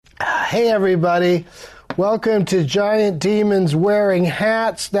Hey, everybody. Welcome to Giant Demons Wearing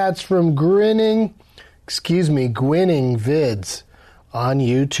Hats. That's from Grinning Vids on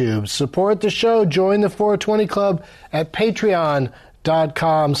YouTube. Support the show. Join the 420 Club at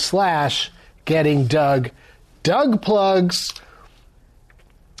patreon.com/gettingdoug. Doug plugs.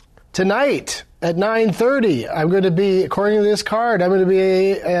 Tonight at 9:30, I'm going to be, according to this card, I'm going to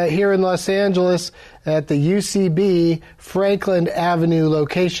be here in Los Angeles at the UCB Franklin Avenue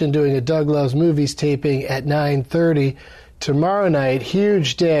location doing a Doug Loves Movies taping at 9:30. Tomorrow night,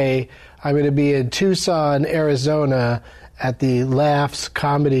 huge day, I'm going to be in Tucson, Arizona at the Laughs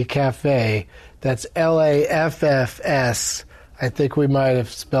Comedy Cafe. That's LAFFS. I think we might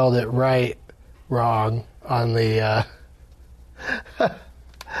have spelled it wrong on the...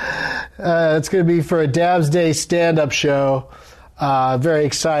 it's going to be for a Dabs Day stand-up show. Very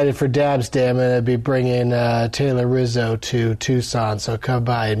excited for Dabs Day. I'm going to be bringing Taylor Rizzo to Tucson, so come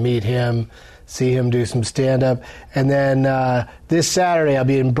by and meet him, see him do some stand-up. And then this Saturday, I'll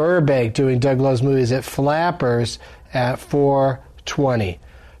be in Burbank doing Doug Loves Movies at Flappers at 4:20.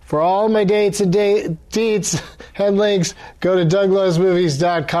 For all my dates and deets and links, go to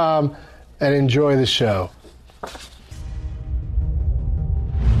DougLovesMovies.com and enjoy the show.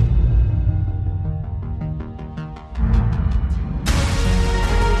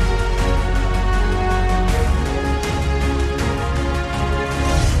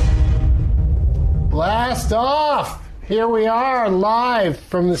 Blast off! Here we are, live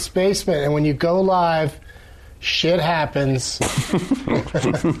from the Spacement. And when you go live, shit happens.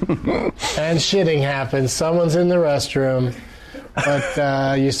 And shitting happens. Someone's in the restroom.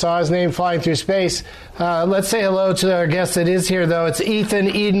 But you saw his name flying through space. Let's say hello to our guest that is here, though. It's Ethan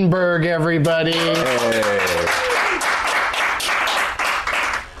Edenberg, everybody. Hey.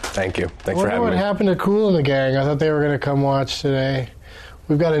 Thank you. Thanks for having me. What happened to Cool and the gang? I thought they were going to come watch today.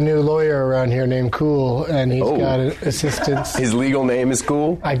 We've got a new lawyer around here named Cool, and he's got assistants. His legal name is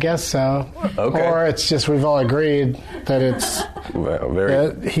Cool? I guess so. Okay. Or it's just we've all agreed that it's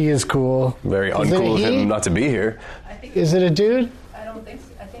that he is cool. Very uncool of him not to be here. Is it a dude? I don't think so.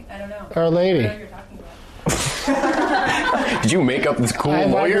 I don't know. Or a lady? I don't know what you're talking about. Did you make up this Cool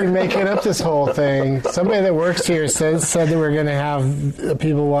lawyer? I've been making up this whole thing. Somebody that works here said that we're going to have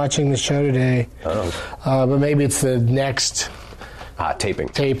people watching the show today. Oh. But maybe it's the next... taping.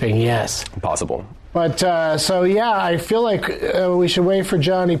 Taping, yes. Possible. But, I feel like we should wait for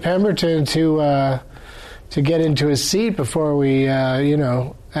Johnny Pemberton to get into his seat before we,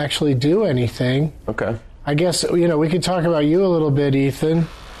 actually do anything. Okay. I guess, we could talk about you a little bit, Ethan.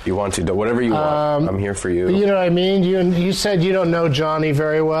 You want to? Whatever you want. I'm here for you. You know what I mean? You said you don't know Johnny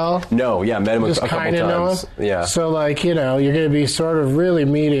very well. No, yeah, met him Just a couple times. Know him? Yeah. So, you're going to be sort of really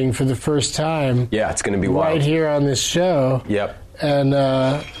meeting for the first time. Yeah, it's going to be wild. Right here on this show. Yep. And,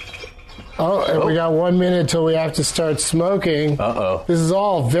 we got 1 minute till we have to start smoking. Uh-oh. This is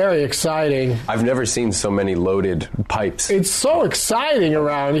all very exciting. I've never seen so many loaded pipes. It's so exciting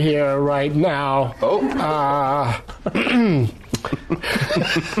around here right now. Oh.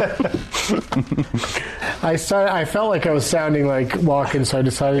 I felt like I was sounding like walking, so I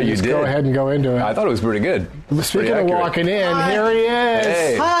decided to go ahead and go into it. I thought it was pretty good. Speaking of walking in, here he is.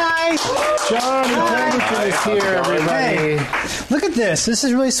 Hey. Hi. Johnny Pemberton is here, everybody. Hey, look at this. This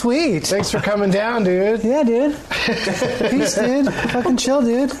is really sweet. Thanks for coming down, dude. Yeah, dude. Peace, dude. Fucking chill,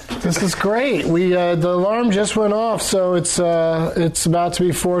 dude. This is great. The alarm just went off, so it's about to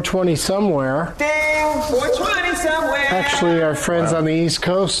be 4:20 somewhere. Damn, 420 somewhere. Actually, our friends on the East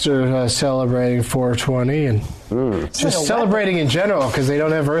Coast are celebrating 420 and just celebrating in general because they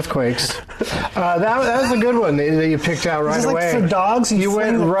don't have earthquakes. That was a good one that you picked out right away. For dogs, you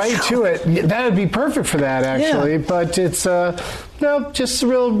went right to it. That would be perfect for that, actually. Yeah. But it's just a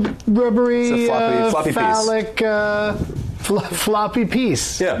real rubbery, floppy phallic. Floppy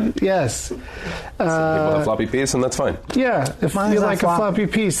piece. Yeah. Yes. People have floppy piece, and that's fine. Yeah. If you like a floppy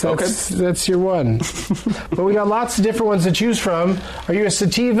piece, that's your one. But we got lots of different ones to choose from. Are you a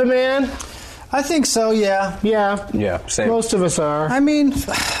sativa man? I think so, yeah. Yeah. Yeah, same. Most of us are. I mean,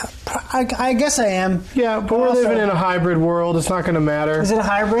 I guess I am. Yeah, but we're living in a hybrid world. It's not going to matter. Is it a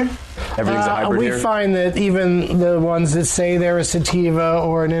hybrid? Everything's a hybrid here. We find that even the ones that say they're a sativa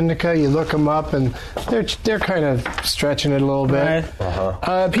or an indica, you look them up and they're kind of stretching it a little bit.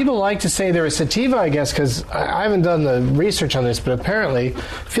 Right. People like to say they're a sativa, I guess, because I haven't done the research on this, but apparently it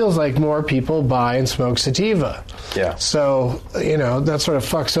feels like more people buy and smoke sativa. Yeah. So, that sort of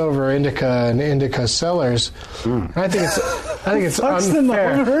fucks over indica and indica sellers. I think it's Fucks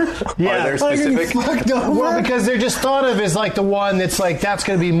unfair. them over? Yeah. Are there specific? Fucked over? Well, because they're just thought of as like the one that's like, that's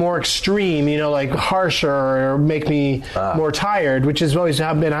going to be more extreme, like harsher or make me more tired, which has always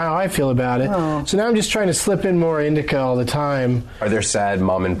been how I feel about it. Oh. So now I'm just trying to slip in more indica all the time. Are there sad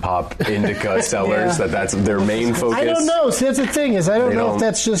mom and pop indica sellers that's their main focus? I don't know. See, that's the thing is I don't know if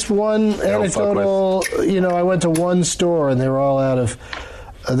that's just one anecdotal. I went to one store and they were all out of.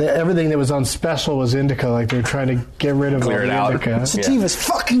 Everything that was on special was indica. Like they're trying to get rid of all Clear it the out. indica. Sativa's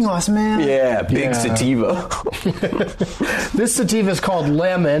fucking awesome, man. Yeah, big sativa. This sativa is called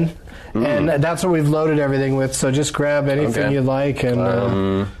Lemon, and that's what we've loaded everything with. So just grab anything you like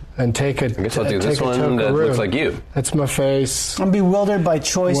and take it. I guess I'll do this one that looks like you. That's my face. I'm bewildered by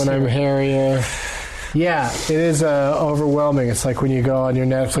choice. When I'm hairier. Yeah, it is overwhelming. It's like when you go on your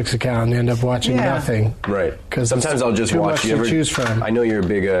Netflix account and end up watching nothing. Right. 'Cause sometimes I'll just too watch. much to choose from. I know you're a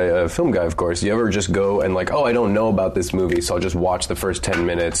big film guy, of course. You ever just go and I don't know about this movie, so I'll just watch the first 10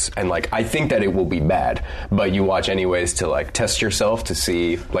 minutes, and I think that it will be bad, but you watch anyways to test yourself to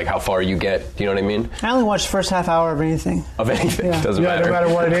see how far you get. Do you know what I mean? I only watch the first half hour of anything. Of anything, doesn't Yeah, matter. no matter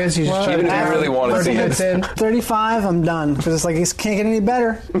what it is, you just even if you really want to see it. 35, I'm done because it can't get any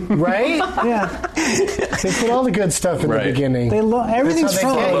better. Right? Yeah, They put all the good stuff in the beginning. Everything's That's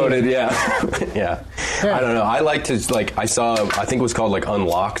how they front get Loaded, yeah. I don't know. I like to I saw. I think it was called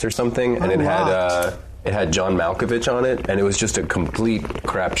Unlocked or something, and it had John Malkovich on it, and it was just a complete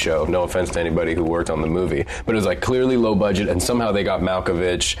crap show. No offense to anybody who worked on the movie, but it was clearly low budget, and somehow they got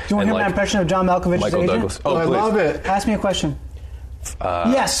Malkovich. Do you want to hear my impression of John Malkovich's Michael agent? Douglas. Oh, I please. love it. Ask me a question.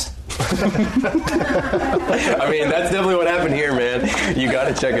 Yes. I mean, that's definitely what happened here, man. You got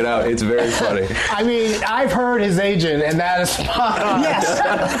to check it out. It's very funny. I mean, I've heard his agent, and that is spot on.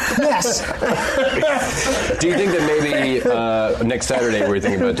 Yes. Yes. Do you think that maybe next Saturday we're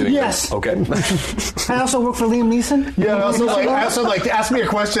thinking about doing Yes. this? Okay. I also work for Liam Neeson. Yeah, I also like to ask me a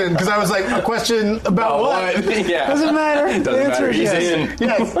question because I was like, a question about what? Yeah. Doesn't matter. Doesn't The matter. answer is He's yes. in.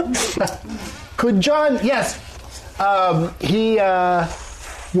 Yes. Could John? Yes. He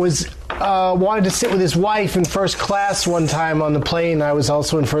was wanted to sit with his wife in first class one time on the plane. I was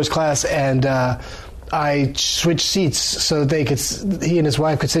also in first class, and I switched seats so that he and his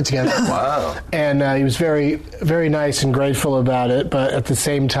wife could sit together. Wow. And he was very, very nice and grateful about it. But at the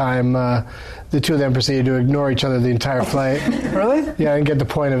same time, the two of them proceeded to ignore each other the entire flight. Really? Yeah, I didn't get the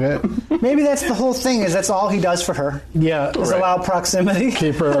point of it. Maybe that's the whole thing. That's all he does for her. Yeah, Is allow proximity.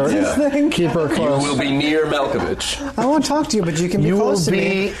 keep her, keep her You close. will be near Malkovich. I won't talk to you, but you can be You will close to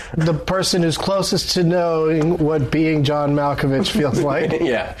me. be the person who's closest to knowing what being John Malkovich feels like.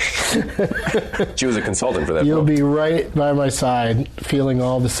 Yeah. She was a consultant for that You'll film. be right by my side, feeling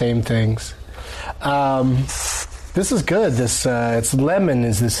all the same things. This is good. It's lemon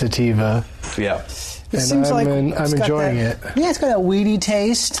is the sativa. Yeah. It And seems like I'm it's got enjoying that- it. Yeah, it's got that weedy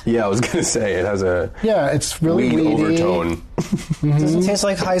taste. Yeah, I was going to say, it has a Yeah, it's really weed weedy. overtone. Doesn't taste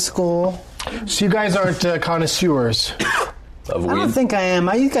like high school. So you guys aren't Of connoisseurs. I don't weed. think I am.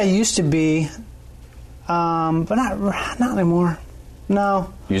 I think I used to be, but not anymore.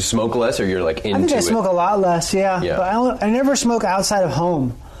 No, You smoke less, or you're into I think I it? smoke a lot less. Yeah, Yeah. but I never smoke outside of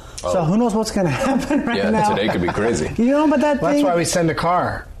home. So who knows what's going to happen right Yeah, now? today could be crazy. You know, but that That's thing. why we send a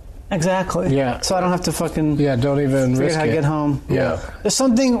car. Exactly. Yeah. So I don't have to fucking. Yeah, don't even Figure risk how to it. get home. Yeah. There's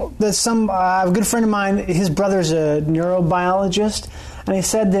something that a good friend of mine, his brother's a neurobiologist, and he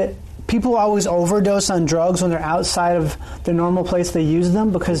said that people always overdose on drugs when they're outside of the normal place they use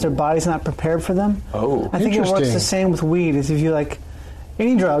them because their body's not prepared for them. Oh. I think it works Interesting. the same with weed. Is if you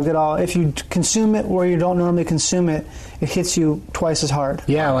any drug at all, if you consume it where you don't normally consume it, it hits you twice as hard.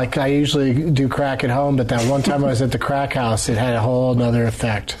 Yeah, like I usually do crack at home, but that one time I was at the crack house, it had a whole other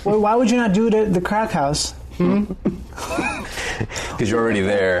effect. Well, why would you not do it at the crack house? Because you're already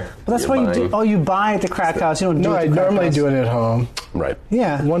there. Well, that's You're why you buying. do. Oh, you buy at the crack house. You don't do No, it I at the crack normally house. do it at home. Right.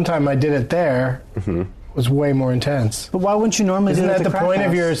 Yeah. One time I did it there. It was way more intense. But why wouldn't you normally Isn't do it that at the crack point house?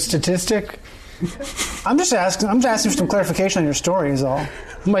 of your statistic? I'm just asking for some clarification on your story, is all.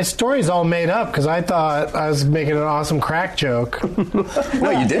 My story's all made up because I thought I was making an awesome crack joke. No,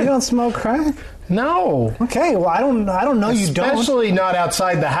 you You did. don't smoke crack? No. Okay, well, I don't know you don't. Especially not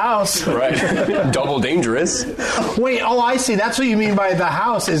outside the house. Right. Double dangerous. Wait, I see. That's what you mean by the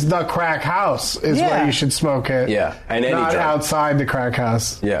house is the crack house is Yeah. where you should smoke it. Yeah, and any not drug. outside the crack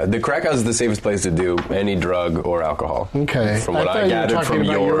house. Yeah, the crack house is the safest place to do any drug or alcohol. Okay. From what thought I you were gathered talking from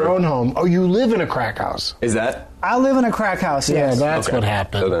about your own home. Oh, you live in a crack house. Is that? I live in a crack house, yes. Yeah, that's Okay. what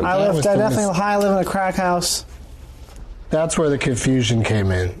happened. So then- I That was definitely the live in a crack house. That's where the confusion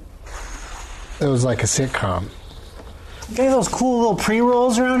came in. It was like a sitcom. Okay, those cool little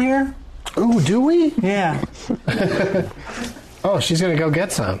pre-rolls around here? Ooh, do we? Yeah. Oh, she's going to go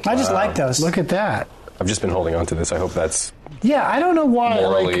get some. I just like those. Look at that. I've just been holding on to this. I hope that's Yeah, I don't know why.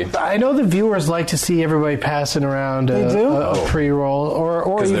 Morally. Like, I know the viewers like to see everybody passing around They do? a pre-roll, or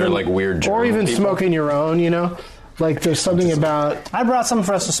 'Cause even they're, like, weird or German even people. smoking your own. You know, like there's something about I brought some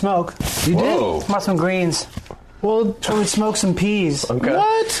for us to smoke. you Whoa. Brought some greens. Well, So we smoked some peas. Okay.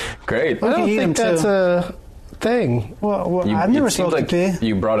 what? Great. I can don't eat think 'em, that's too. a thing. Well, You- I've never it seems smoked like a pea.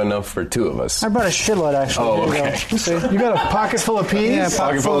 you brought enough for two of us. I brought a shitload, actually. Oh, Here you go. okay. You see? You got a pocket full of peas? Yeah,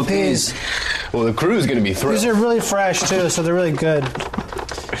 pocket full of peas. Well, the crew's going to be These thrilled. are really fresh, too, so they're really good.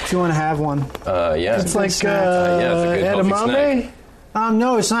 If you want to have one. Yeah. It's like snack. Yeah, it's a good healthy edamame.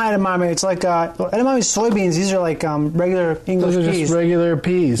 No, it's not edamame. It's like edamame is soybeans. These are like regular English Those are peas. just regular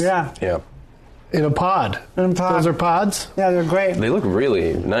peas. Yeah, Yeah. In a pod. in a pod. Those are pods? Yeah, they're great. They look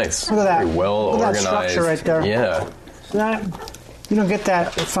really nice. Look at that. Very well Look at that organized. structure right there. Yeah. That, you don't get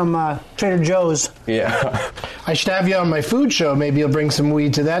that from Trader Joe's. Yeah. I should have you on my food show. Maybe you'll bring some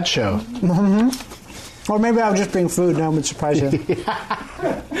weed to that show. Or maybe I'll just bring food and I would surprise you.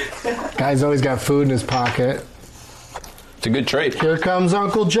 Guy's always got food in his pocket. It's a good trait. Here comes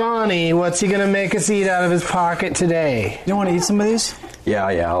Uncle Johnny. What's he going to make us eat out of his pocket today? You want to eat some of these? Yeah,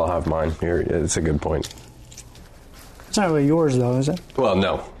 I'll have mine. Here, it's a good point. It's not really yours, though, is it? Well,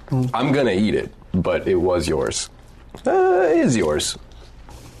 no. I'm going to eat it, but it was yours. It is yours.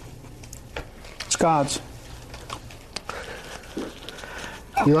 It's God's.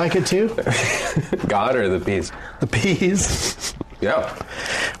 You like it too? God or the peas? The peas. Yeah.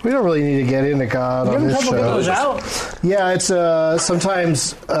 We don't really need to get into God You on have a this couple show. of those out? Yeah, it's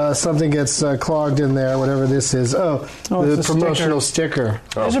sometimes something gets clogged in there, whatever this is. Oh, Oh, the it's a promotional sticker.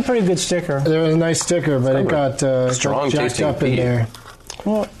 It's a pretty good sticker. There was a nice sticker, but it got Strong jacked tasting up in pea. there.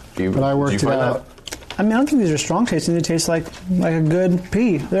 Well, But I worked Did you it find out. I mean, I don't think these are strong tasting. They taste like a good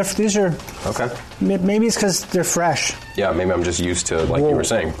pea. These are that? Okay. maybe it's because they're fresh. Yeah, maybe I'm just used to, like you were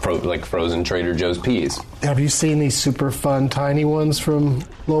saying, like frozen Trader Joe's peas. Have you seen these super fun tiny ones from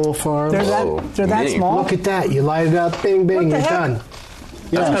Lowell Farms? They're Whoa, that mini. small. Look at that. You light it up, bing, bing, the you're heck? done.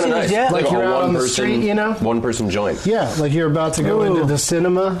 That's kind of seen nice. these yet? Like a you're out on the one-person- street, you know? One-person joint. Yeah, like you're about to go Ooh. into the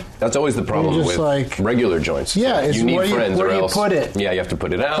cinema. That's always the problem You're with just like- regular joints. Yeah, it's you need where you- friends where or you else. put it. Yeah, you have to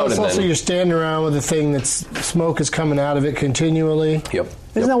put it out Plus, and also then. you're standing around with a thing that's smoke is coming out of it continually. Yep.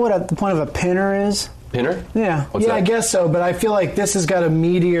 Isn't that what the point of a pinner is? Pinner? Yeah. What's yeah, that? I guess so, but I feel like this has got a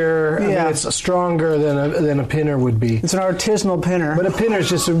meteor. I Yeah. mean, it's stronger than a pinner would be. It's an artisanal pinner. But a pinner is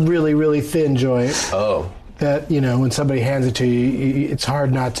just a really, really thin joint Oh. that, when somebody hands it to you, it's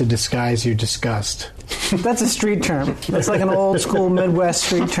hard not to disguise your disgust. That's a street term. That's like an old school Midwest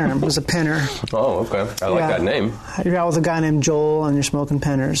street term. It's a pinner. Oh, okay. I like Yeah. that name. You're out with a guy named Joel and you're smoking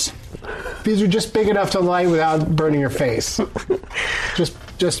pinners. These are just big enough to light without burning your face. just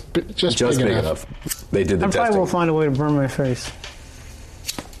Just big enough. They did the I probably testing. will find a way to burn my face.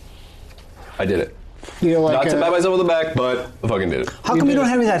 I did it. Like Not to pat myself on the back, but I fucking did it. How come you don't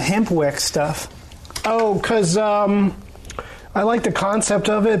have any of that hemp wick stuff? Oh, because I like the concept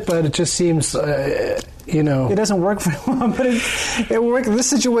of it, but it just seems, It doesn't work very well, but it works. This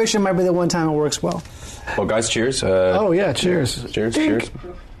situation might be the one time it works well. Well, guys, cheers. Oh, yeah, cheers. Cheers, Tink.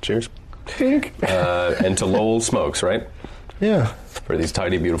 cheers. Tink. And to Lowell Smokes, right? Yeah. For these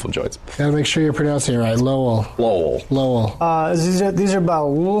tidy, beautiful joints. Gotta make sure you're pronouncing it right. Lowell. Lowell. These are about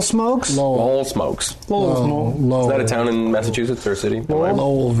Lowell Smokes? Lowell Smokes. Lowell Smokes. Lowell. Is that a town in Massachusetts or a city?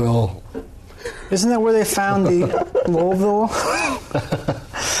 Lowellville. Isn't that where they found the Lowellville?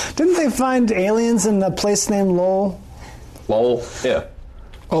 Didn't they find aliens in a place named Lowell? Lowell, yeah.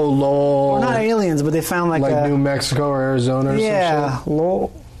 Oh, Lowell. Or not aliens, but they found like a... New Mexico or Arizona or some yeah, shit?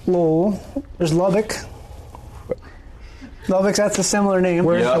 Lowell. There's Lubbock. Lubbock, that's a similar name.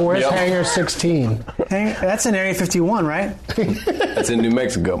 Where's Yep. Hangar 16? That's in Area 51, right? That's in New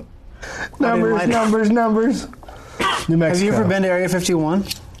Mexico. Numbers. New Mexico. Have you ever been to Area 51?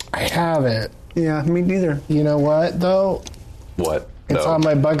 I haven't. Yeah, me neither. You know what, though? What? It's No. on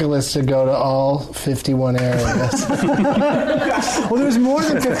my bucket list to go to all 51 areas. Well, there's more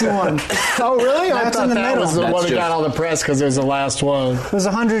than 51. Oh, really? That's in the that middle. was the That's one that just- got all the press because it was the last one. There's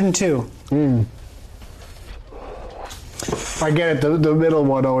 102. I get it. The middle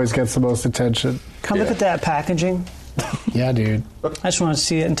one always gets the most attention. Come look Yeah. at that packaging. Yeah, dude. I just want to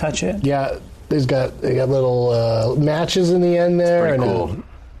see it and touch it. Yeah, they got little matches in the end there, Pretty and cool.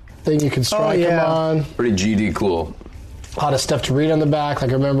 a thing you can strike yeah. them on. Pretty GD cool. A lot of stuff to read on the back.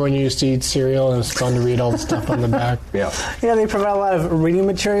 Like I remember when you used to eat cereal, and it was fun to read all the stuff on the back. Yeah. Yeah, they provide a lot of reading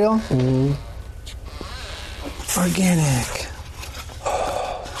material. Mm-hmm. Organic.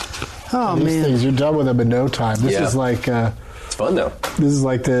 Oh, These man. things, you're done with them in no time. This Yeah. is like It's fun, though.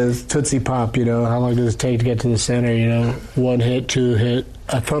 the Tootsie Pop. How long does it take to get to the center? One hit, two hit,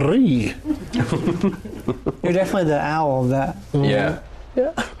 a three. You're definitely the owl of that. Yeah.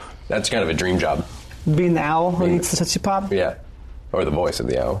 That's kind of a dream job. Being the owl who eats the Tootsie Pop? Yeah. Or the voice of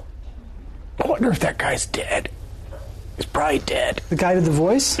the owl. I wonder if that guy's dead. He's probably dead. The guy did the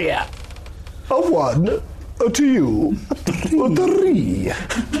voice? Yeah. A 1, a 2, a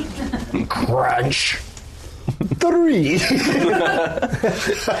 3. Crunch. 3. He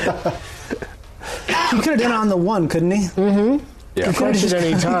could have done it on the 1, couldn't he? Mm-hmm. Yeah. Crunch it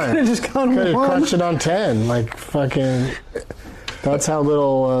any time. Could have just gone Could have 1. crunched it on 10. Like, fucking... That's how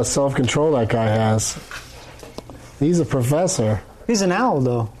little self-control that guy has. He's a professor. He's an owl,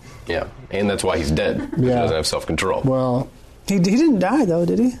 though. Yeah. And that's why he's dead. He Yeah. doesn't have self-control. Well, He didn't die, though,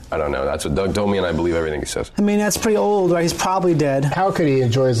 did he? I don't know. That's what Doug told me, and I believe everything he says. I mean, that's pretty old, right? He's probably dead. how could he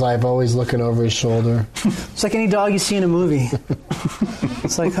enjoy his life always looking over his shoulder? It's like any dog you see in a movie.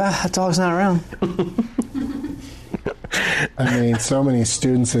 It's like, that dog's not around. I mean, so many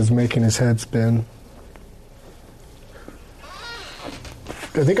students is making his head spin.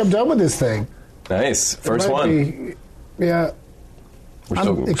 I think I'm done with this thing. Nice. It First might one. be- yeah. We're I'm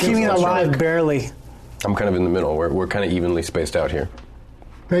still Keeping it alive, barely. I'm kind of in the middle. We're kind of evenly spaced out here.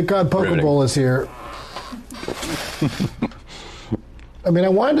 Thank God Pokeball is here. I mean, I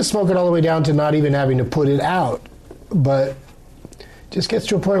wanted to smoke it all the way down to not even having to put it out, but it just gets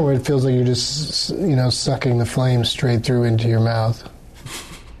to a point where it feels like you're just, sucking the flame straight through into your mouth.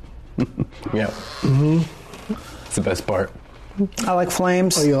 Yeah. Mm-hmm. It's the best part. I like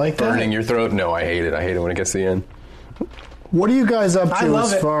flames. Oh, you like that? Burning your throat? No, I hate it. I hate it when it gets to the end. What are you guys up I to love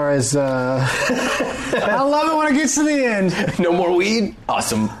as it. far as... I love it when it gets to the end. No more weed?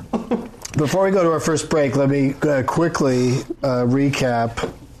 Awesome. Before we go to our first break, let me quickly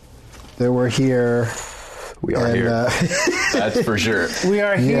recap that we're here. We are here. That's for sure. We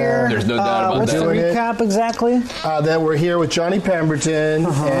are here. There's no doubt about what's that. the recap exactly? That we're here with Johnny Pemberton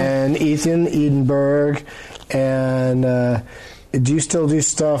and Ethan Edenberg. And do you still do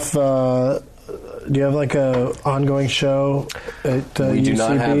stuff... do you have like a ongoing show at UCB? We do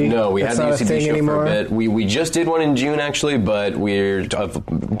not have. No, we That's had the not a UCB thing show anymore? for a bit. We just did one in June actually, but we're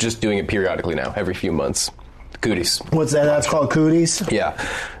just doing it periodically now, every few months. Cooties. What's that? That's called Cooties? Yeah.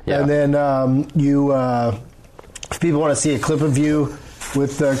 And then if people want to see a clip of you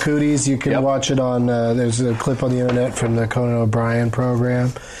with Cooties, you can watch it on, there's a clip on the internet from the Conan O'Brien program.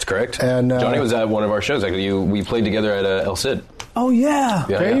 That's correct. And Johnny was at one of our shows. Actually, we played together at El Cid. Oh, yeah.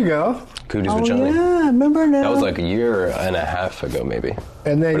 Yeah, There you go. Cooties Oh, with Johnny. yeah. Remember now? That was like a year and a half ago, maybe.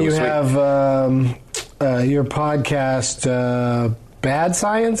 And then But it you was sweet. have your podcast, Bad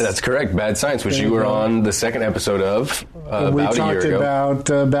Science? That's correct. Bad Science, which There you you were go. on the second episode of we about a year talked ago. about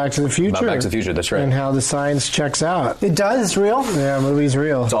Back to the Future. About Back to the Future, that's right. And how the science checks out. It does? It's real? Yeah, movie's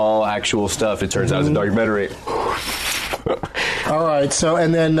real. It's all actual stuff. It turns out it's a documentary. All right, so,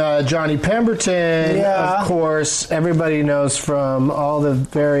 and then Johnny Pemberton, Yeah. of course, everybody knows from all the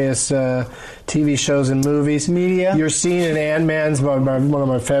various TV shows and movies. Media. You're seen in Ant-Man's, one of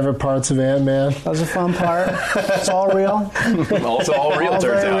my favorite parts of Ant-Man. That was a fun part. It's all real. Also all real, All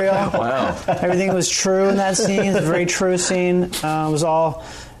turns very out. real. Wow. Everything was true in that scene. It's a very true scene. It was all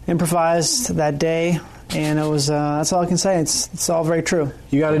improvised that day. And it was, that's all I can say. It's all very true.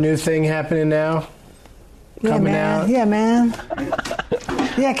 You got a new thing happening now? Coming out? Yeah, man.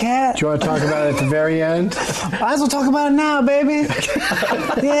 Yeah, Kat. Do you want to talk about it at the very end? Might as well talk about it now, baby.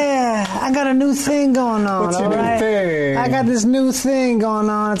 Yeah, I got a new thing going on. What's your all new right? thing? I got this new thing going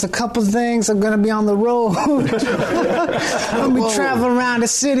on. It's a couple things. I'm going to be on the road. I'm going to be traveling around the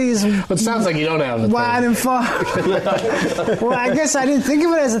cities It sounds like you don't have a wide thing. and far. Well, I guess I didn't think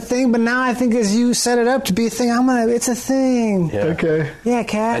of it as a thing, but now I think as you set it up to be a thing, it's a thing. Yeah. Okay. Yeah,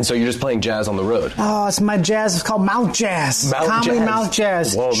 Kat. And so you're just playing jazz on the road. Oh, it's my jazz. It's called Mouth Jazz. Mouth Comedy Jazz. Mouth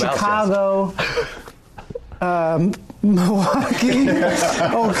Jazz. Whoa, Mouth Chicago. Milwaukee.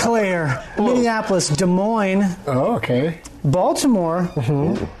 Eau Claire. Minneapolis. Des Moines. Oh, okay. Baltimore.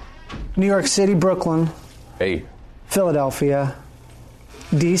 New York City. Brooklyn. Hey. Philadelphia.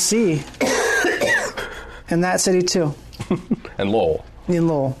 D.C. and that city, too. And Lowell. In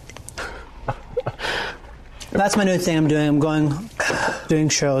Lowell. That's my new thing I'm doing. I'm doing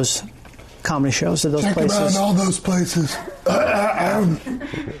shows, comedy shows at those places. all those places.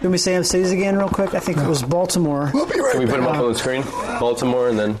 Let me say cities again real quick. I think it was Baltimore. We'll be right Can we put back. them up on the screen? Baltimore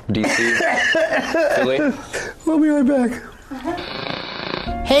and then D.C. Philly. We'll be right back.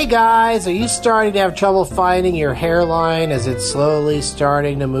 Hey guys, are you starting to have trouble finding your hairline as it's slowly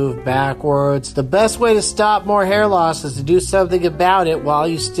starting to move backwards? The best way to stop more hair loss is to do something about it while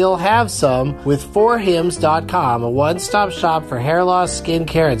you still have some with 4hims.com, a one-stop shop for hair loss,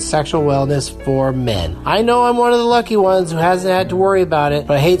 skincare, and sexual wellness for men. I know I'm one of the lucky ones who hasn't had to worry about it,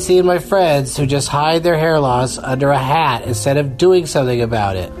 but I hate seeing my friends who just hide their hair loss under a hat instead of doing something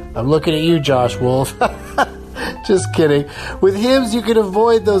about it. I'm looking at you, Josh Wolf. Just kidding. With Hims, you can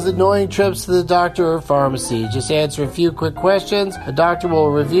avoid those annoying trips to the doctor or pharmacy. Just answer a few quick questions. A doctor will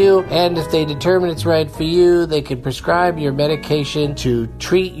review, and if they determine it's right for you, they can prescribe your medication to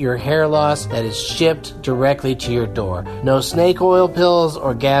treat your hair loss that is shipped directly to your door. No snake oil pills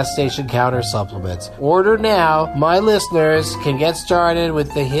or gas station counter supplements. Order now. My listeners can get started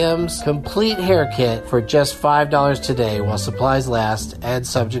with the Hims Complete Hair Kit for just $5 today while supplies last and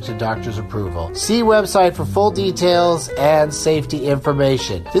subject to doctor's approval. See website for full details and safety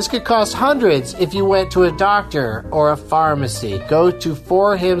information. This could cost hundreds if you went to a doctor or a pharmacy. Go to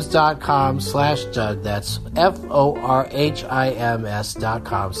 4hims.com/Doug. That's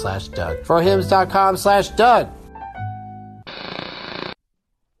FORHIMS.com/Doug. 4hims.com/Doug.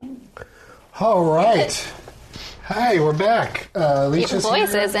 All right. Hi, we're back. Your Alicia's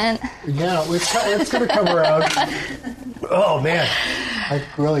voice here. isn't. Yeah, it's going to come around. Oh, man. I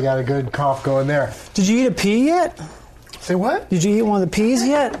really got a good cough going there. Did you eat a pea yet? Say what? Did you eat one of the peas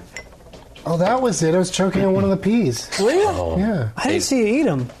yet? Oh, that was it. I was choking on one of the peas. Were you? Oh, Yeah. I didn't see you eat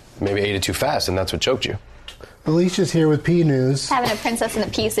them. maybe ate it too fast, and that's what choked you. Alicia's here with pea news, Having a princess in a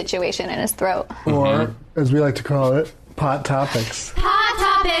pea situation in his throat. or, as we like to call it, pot topics.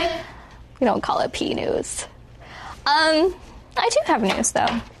 Hot topic. We don't call it pea news. I do have news,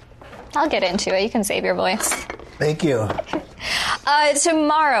 though. I'll get into it. You can save your voice. Thank you.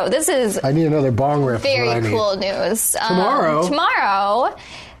 Tomorrow, this is I need another bong riff. is what I very need. cool news. Tomorrow?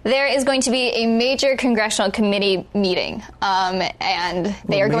 There is going to be a major congressional committee meeting, and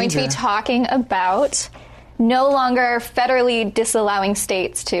they are going to be major? talking about no longer federally disallowing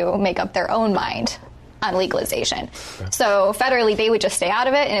states to make up their own mind on legalization. So federally, they would just stay out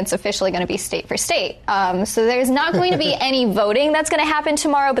of it, and it's officially going to be state for state. So there's not going to be any voting that's going to happen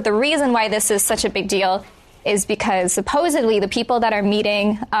tomorrow, but the reason why this is such a big deal is because supposedly the people that are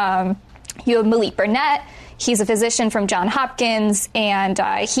meeting, you have Malik Burnett. He's a physician from Johns Hopkins, and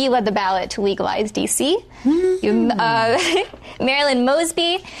he led the ballot to legalize D.C. You have, Marilyn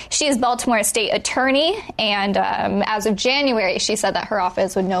Mosby, she is Baltimore state attorney, and as of January, she said that her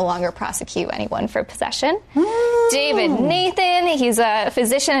office would no longer prosecute anyone for possession. David Nathan, he's a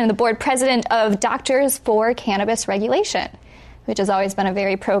physician and the board president of Doctors for Cannabis Regulation, which has always been a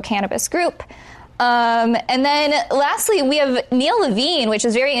very pro-cannabis group. And then lastly, we have Neil Levine, which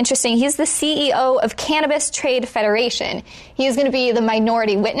is very interesting. He's the CEO of Cannabis Trade Federation. He is going to be the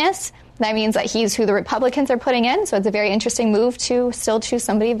minority witness. That means that he's who the Republicans are putting in. So it's a very interesting move to still choose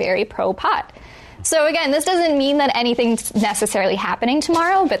somebody very pro-pot. So again, this doesn't mean that anything's necessarily happening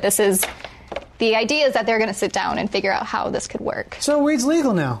tomorrow, but this is the idea is that they're going to sit down and figure out how this could work. So weed's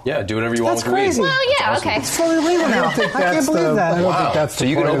legal now. Yeah, do whatever you want That's with weed. crazy. Well, yeah, okay. It's fully legal now. I can't believe that. I don't think that's So the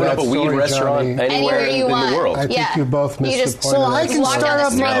you can point of open up that a weed story, restaurant Johnny. anywhere Anywhere you in want. the world. I think you both missed You the just point of So I that can walk story. down start the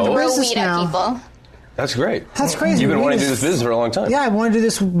up street my and throw business weed now. at people. That's great. That's crazy. You've been Weed wanting to do is- this business for a long time. Yeah, I want to do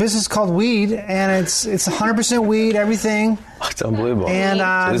this business called Weed, and it's 100% weed, everything, It's unbelievable. and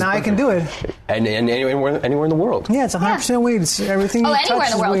So this is now I can do it. And anywhere in the world. Yeah, it's 100% weed. It's everything you Anywhere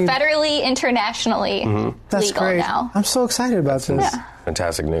touch in the world, is weed. federally, internationally, That's legal great. now. I'm so excited about this. Yeah.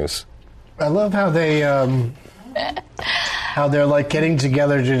 Fantastic news. I love how they're like getting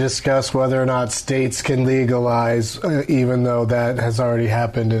together to discuss whether or not states can legalize, even though that has already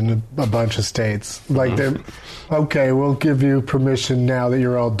happened in a bunch of states. Like they're okay, we'll give you permission now that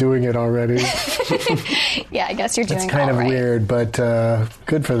you're all doing it already. Yeah, I guess you're doing It's kind all of right. weird, but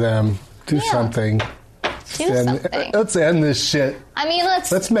good for them. Do something. Do something. Let's end this shit. I mean,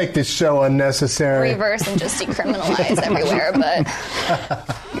 let's Make this show unnecessary. reverse and just decriminalize everywhere,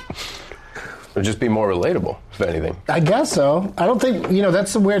 but Or just be more relatable, if anything. I guess so. I don't think,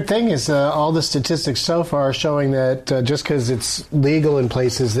 that's the weird thing is all the statistics so far are showing that just because it's legal in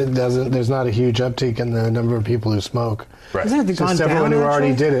places, there's not a huge uptick in the number of people who smoke. Right. Isn't it Just gone everyone down, who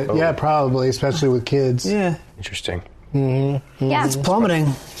already actually? did it. Yeah, probably, especially with kids. Yeah, Interesting. yeah. it's plummeting.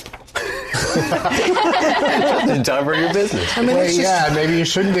 Time for your business. I mean, Wait, it's just, maybe you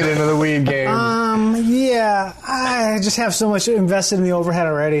shouldn't get into the weed game. yeah, I just have so much invested in the overhead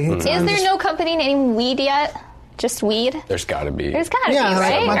already. Is there no company named Weed yet? Just weed? There's got to be. There's got to Yeah, be,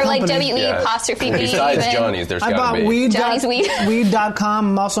 right? my Or like company. W-E apostrophe B. Besides even. Johnny's, there's I got bought to be. Johnny's weed. weed.com.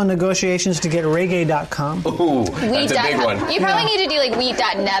 I'm also in negotiations to get reggae.com. Ooh, that's a big one. You probably need to do like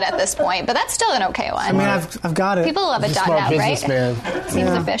weed.net at this point, but that's still an okay one. I mean, I've got it. People love a He's a smart .net, right? businessman. Seems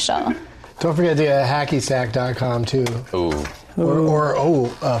official. Don't forget to hackysack.com too. Ooh, Or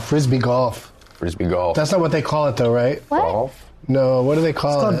Frisbee Golf. Frisbee golf. That's not what they call it though, right? What? Golf? No, what do they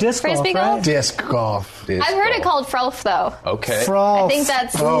call It's called it? disc golf, Frisbee right? golf? Disc golf. Disc I've heard it golf. called Frolf, though. Okay. Frolf. I think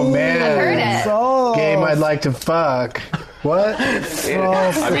that's. Oh man, I've heard it. Frolf. Game I'd like to fuck. What?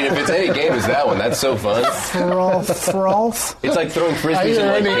 I mean, if it's any game, it's that one. That's so fun. Frolf. It's like throwing I frisbees hear in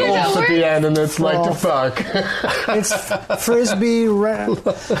like any Wait, wolf no, at the end, and it's like to fuck. It's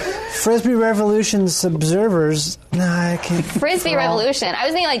Frisbee Revolution's Observers. No, I can't. Frisbee Revolution. I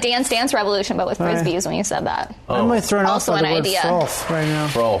was thinking like Dance Dance Revolution, but with frisbees when you said that. I'm really thrown off Also by the an word idea. Frolf right now.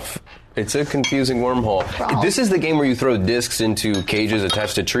 Frolf. It's a confusing wormhole. Frolf. This is the game where you throw discs into cages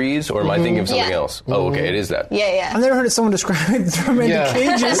attached to trees, or am I thinking of something Yeah. else? Oh, okay, it is that. Yeah, yeah. I've never heard someone describe it. Throw them into Yeah.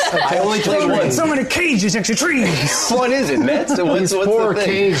 cages. I only played one. So many cages next to trees. What is it, Matt? So what's Four the thing?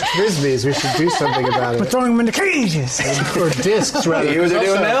 caged frisbees. We should do something about We're it. throwing them into cages. Or discs, rather. You hear what they're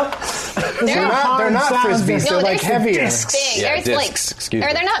doing now? They're not frisbees. No, They're like they're heavier. big. Yeah, They're discs. Excuse or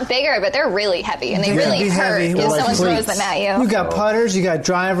me. they're not bigger, but they're really heavy, and they They really can be hurt heavy. if They're like someone throws cleats. them at You you. got putters, you got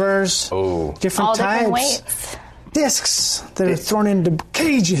drivers, Oh. different All types. different weights. Discs that are thrown into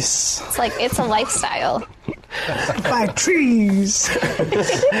cages It's like it's a lifestyle. by trees.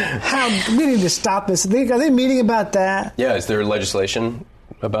 We need to stop this. Are they meeting about that? Yeah, is there legislation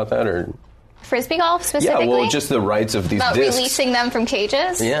about that, or Frisbee golf yeah? specifically. Well, just the rights of these about discs. releasing them from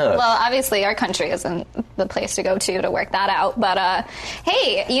cages. Yeah. Well, obviously our country isn't the place to go to work that out. But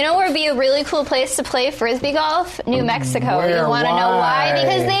hey, you know where would be a really cool place to play frisbee golf? New Mexico. Where? You want to know why? Why?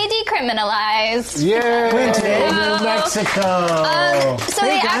 Because they decriminalized. Yay! Oh. New Mexico. So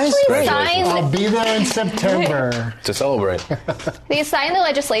Hey, they guys, actually I'll signed. be there in September. to celebrate. They signed the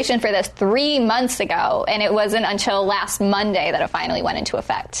legislation for this 3 months ago, and it wasn't until last Monday that it finally went into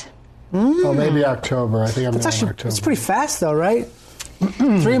effect. Oh, maybe October. I think I'm It's in actually October. it's pretty fast though, right?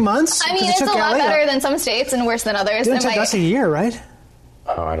 3 months. I mean, 'Cause it it's a took lot LA better than some states and worse than others. Didn't It take might- us a year, right?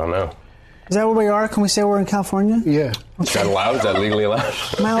 Oh, I don't know. Is that where we are? Can we say we're in California? Yeah. Is that allowed? Is that legally allowed?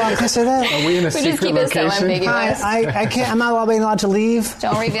 Am I allowed? Can I say that? Are we in a We just secret keep it so location? ambiguous. I can't. I'm not being allowed to leave.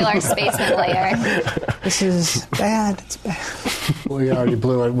 Don't reveal our basement layer. This is bad. It's bad. We already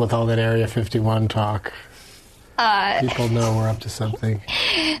blew it with all that Area 51 talk. People know we're up to something.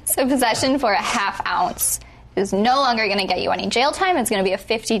 So possession for a half ounce is no longer going to get you any jail time. It's going to be a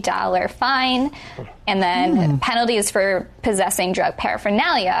 $50 fine. And then penalties for possessing drug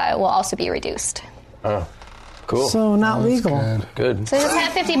paraphernalia will also be reduced. Oh, cool. So not legal. Good. So just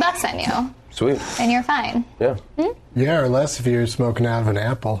have $50 on you, Sweet. and you're fine. Yeah. Yeah, or less if you're smoking out of an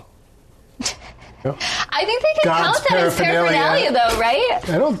apple. I think they can God's count that as paraphernalia. paraphernalia, though, right?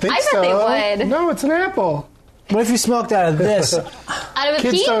 I don't think I bet so. they would. No, it's an apple. What if you smoked out of this? Out of a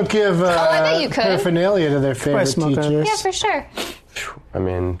Kids peat? don't give I bet you could. paraphernalia to their favorite smoke out of teachers. Yeah, for sure. I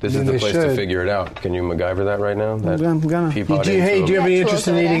mean, this Then is the they place to should. figure it out. Can you MacGyver that right now? That I'm gonna. Peabody Do you have any Yeah, interest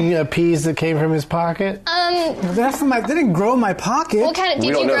in tools over eating peas that came from his pocket? That's from my. They didn't grow in my pocket. What kind of, We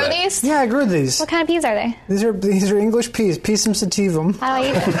did don't you know grow that. these? Yeah, I grew these. What kind of peas are they? These are English peas. Pisum sativum. How do I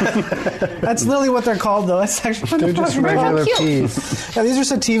eat them? That's literally what they're called, though. That's actually They're just regular cute. peas. Yeah, these are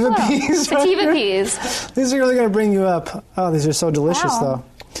sativa peas. right Sativa here. peas. These are really going to bring you up. Oh, these are so delicious, Wow. though.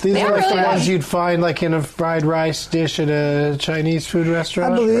 These They're are like really the ones good. you'd find like in a fried rice dish at a Chinese food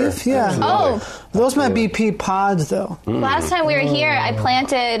restaurant. I believe, yeah. Oh, Those might be pea pods, though. last time we were here, I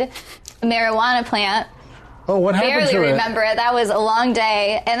planted a marijuana plant. Oh, what happened Barely to remember it. That was a long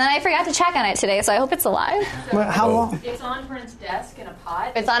day. And then I forgot to check on it today, so I hope it's alive. How long? It's on Brent's desk in a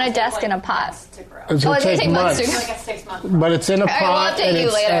pot. It's on a It's desk like in a pot. months to grow. It's Oh, gonna it's going take to take months months. to Like a 6 month. But it's in a right, we'll pot update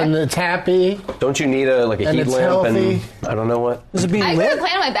you later. and it's happy. Don't you need a And heat it's lamp healthy. and I don't know what? Is it being I grew a lit?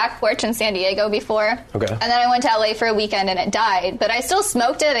 plant on my back porch in San Diego before. Okay. And then I went to LA for a weekend and it died. But I still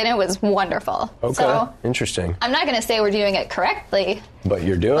smoked it and it was wonderful. Okay. So Interesting. I'm not going to say we're doing it correctly, But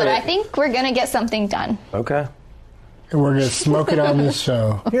you're doing but it. I think we're going to get something done. Okay. And we're going to smoke it on this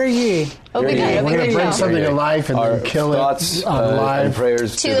show. Hear ye. It'll be Here good. you It'll We're be going to good bring show. something to life and Our then kill thoughts it on and live.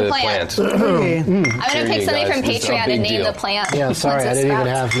 prayers To to the the plant. plant. I'm going Here to pick you something guys. from This is a Patreon big and name deal. the plant. Yeah, sorry, once it I didn't even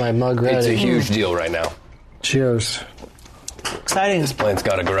sprouts. have my mug ready. It's a huge deal right now. Cheers. Exciting. Plant's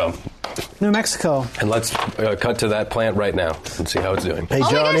got to grow. New Mexico. And let's cut to that plant right now and see how it's doing. Hey, Oh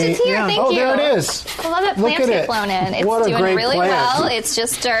my gosh, Johnny. it's here. Yeah. Thank Oh, you. there it is. I love that Look plants at get it. flown in. It's What a doing great really plant. well. It's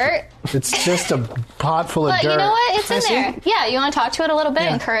just dirt. It's just a pot full of But dirt. you know what? It's I in see. there. Yeah, you want to talk to it a little bit,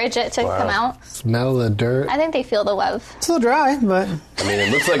 Yeah. encourage it to come out. Smell the dirt. I think they feel the love. It's a little dry, but I mean,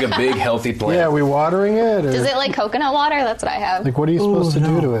 it looks like a big, healthy plant. Yeah, are we watering it? Or, Does it like coconut water? That's what I have. like, what are you supposed to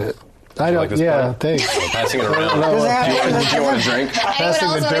do to it? I don't. like this Yeah, plant? thanks. Passing it around. No, Does it have- Do you want a drink? Anyone Passing else the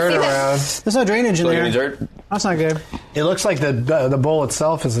want to dirt see this? around. there's no drainage in Like there. any dirt? That's not good. It looks like the bowl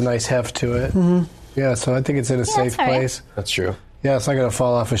itself has a nice heft to it. Mm-hmm. Yeah, so I think it's in a safe it's all right. place. That's true. Yeah, it's not going to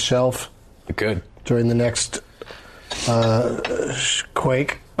fall off a shelf It could. during the next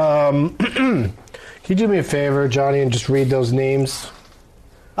quake. Can you do me a favor, Johnny, and just read those names?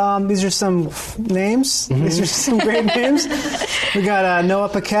 These are some names. These are some great names. We got Noah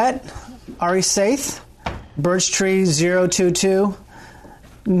Paquette, Ari Saith, Birch Tree 022,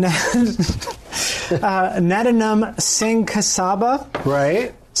 Nadanum Singh Kasaba,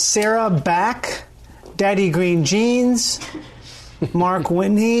 Right? Sarah Back, Daddy Green Jeans, Mark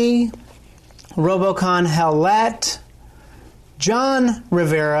Whitney, Robocon Hellette, John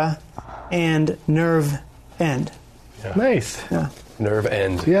Rivera, and Nerve End. Nice. Nerve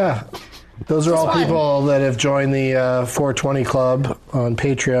end. Yeah. Those are all fun. people that have joined the 420 Club on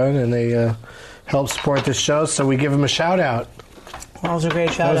Patreon, and they help support this show, so we give them a shout-out. That was a great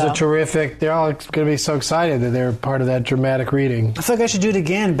That shout was a out. terrific... They're all going to be so excited that they're part of that dramatic reading. I feel like I should do it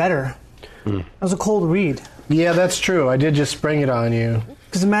again better. That was a cold read. Yeah, that's true. I did just spring it on you.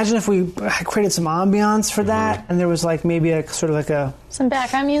 Because imagine if we created some ambiance for that, and there was like maybe a sort of like a, Some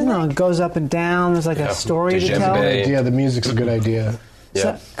background music. it goes up and down. There's like a story to tell. Djembe. Yeah, the music's a good idea.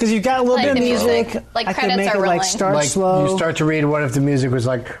 Yeah. Because you've got a little Like bit of the music. music, like I could credits make are it like rolling. start Like, slow. you start to read, what if the music was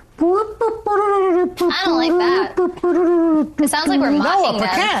like... I don't like that. It sounds like we're mocking them.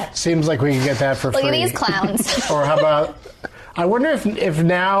 Paquette. Seems like we could get that for Look free. at these clowns. Or how about... I wonder if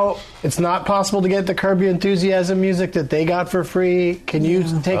now it's not possible to get the Curb Your Enthusiasm music that they got for free. Can you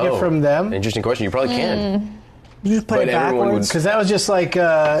take it from them? Interesting question. You probably can. You just play But it everyone backwards. Because that was just like,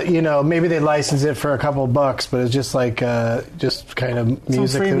 maybe they licensed it for a couple of bucks, but it's just like, just kind of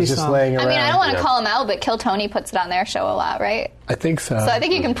music that freebie was just song. laying I around. mean, I don't want to Yeah. call him out, but Kill Tony puts it on their show a lot, right? I think so. So I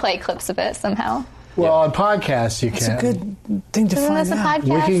think you can play clips of it somehow. Well, on podcasts, you It's can. a good thing to Isn't find this a out.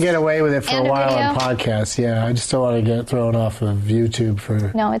 podcast? We can get away with it for And a a while on video? podcasts, yeah. I just don't want to get thrown off of YouTube for...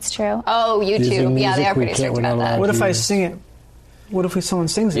 No, it's true. Oh, Using YouTube. Yeah, they music are we pretty can't- strict we're about not allowed that. What if I Yes. sing it? What if someone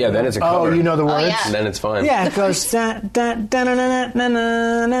sings it? Yeah, then it's a Oh, cover. you know the words? yeah. Then it's fine. Yeah, it goes. da, da, da, na, na, na, na,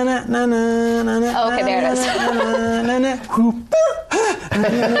 na, na, na, na, na, na, Oh, okay, there it is. na, na, na, na, whoop.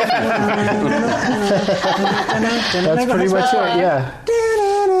 That's pretty much it, yeah.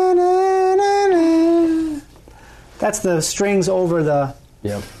 That's the strings over the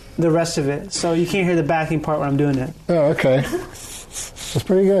Yep. rest of it, so you can't hear the backing part when I'm doing it. Oh, okay. That's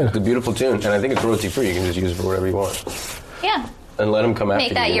pretty good. It's a beautiful tune, and I think it's royalty free. You can just use it for whatever you want, Yeah. and let them come after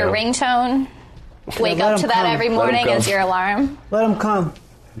Make that you. your ringtone. Wake let up 'em to that come. every Let 'em morning come. as your alarm. Let them come.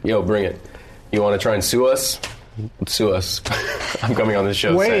 Yo, bring it. You want to try and sue us? Sue us. I'm coming on this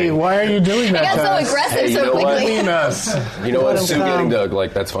show. Wait, saying, why are you doing that It got to so us? aggressive Hey, you so know what? quickly. Between us. You know what? Let 'em Sue come. getting Doug.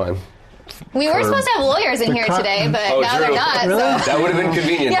 Like that's fine. We were supposed to have lawyers in here co- today, but Oh, now true. they're not. So. That would have been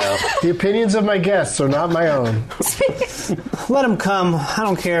convenient now. The opinions of my guests are not my own. Let them come. I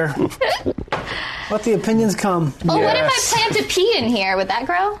don't care. Let the opinions come. Well, what if Yes. I plant a pea in here? Would that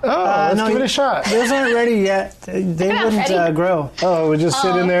grow? Oh, let's no, give it you- a shot. Those aren't ready yet. They not wouldn't ready. grow. Oh, we just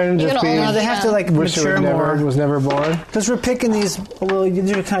sit in there and you just can be... only- No, they have to like Wish it mature more. was never born. Because we're picking these a little.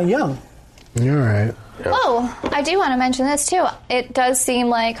 They're kind of young. You're right. Oh, I do want to mention this too. It does seem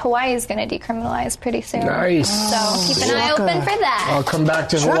like Hawaii is going to decriminalize pretty soon. Nice. So keep an eye Shaka. open for that. I'll come back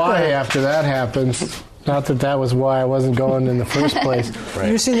to Shaka. Hawaii after that happens. Not that that was why I wasn't going in the first place. Have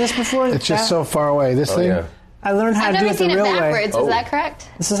you seen this before? It's just so far away. This Oh thing? yeah. I learned how I've to do never it the seen it real way. backwards. Oh. Is that correct?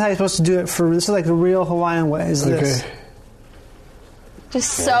 This is how you're supposed to do it. This is like the real Hawaiian way. Is this? Okay.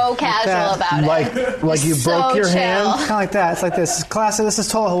 Just so casual that. about it. Like you So broke your chill. hand? Kind of like that. It's like this. It's classic. This is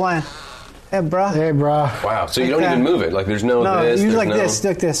total Hawaiian. Hey, bruh. Hey, brah. Wow. So you Like don't that. even move it. Like there's no No, this. you there's like no... this.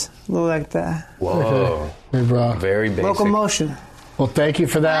 Like this. A little like that. Whoa. Hey, brah. Very basic. Locomotion. Well, thank you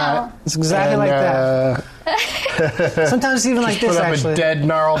for that. Wow. It's exactly And, like that. Sometimes it's even like Put this, up actually. a dead,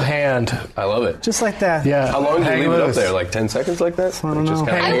 gnarled hand. I love it. Just like that. Yeah. How long do Hang you leave it up loose. there? Like 10 seconds like that? I don't Just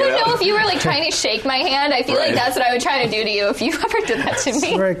know. kinda I hang it would out? know if you were like trying to shake my hand. I feel Right. like that's what I would try to do to you if you ever did that to It's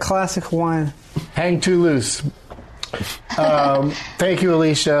me. very classic Hawaiian. Hang too loose. Thank you,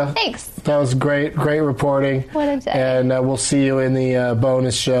 Alicia. Thanks. That was great reporting. What a day. And we'll see you in the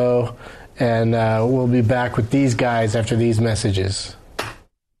bonus show. And we'll be back with these guys after these messages.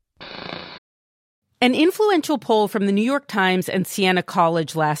 An influential poll from the New York Times and Siena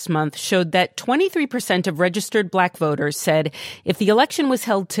College last month showed that 23% of registered black voters said if the election was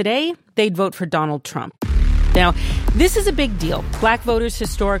held today, they'd vote for Donald Trump. Now, this is a big deal. Black voters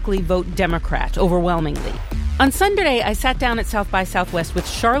historically vote Democrat overwhelmingly. On Sunday, I sat down at South by Southwest with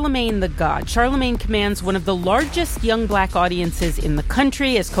Charlamagne tha God. Charlamagne commands one of the largest young black audiences in the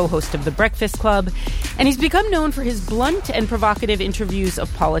country as co-host of The Breakfast Club, and he's become known for his blunt and provocative interviews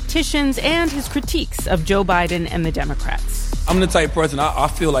of politicians and his critiques of Joe Biden and the Democrats. I'm the type of person, I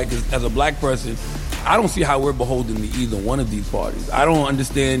feel like as a black person, I don't see how we're beholden to either one of these parties. I don't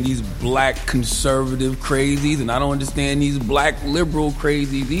understand these black conservative crazies, and I don't understand these black liberal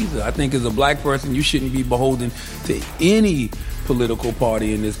crazies either. I think as a black person, you shouldn't be beholden to any political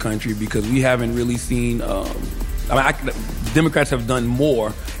party in this country because we haven't really seen, Democrats have done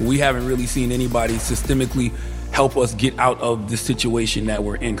more, but we haven't really seen anybody systemically help us get out of the situation that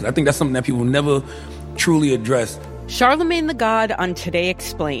we're in. Because I think that's something that people never truly address. Charlamagne tha God on Today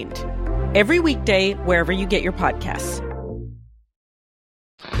Explained. Every weekday, wherever you get your podcasts.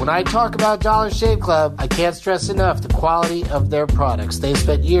 When I talk about Dollar Shave Club, I can't stress enough the quality of their products. They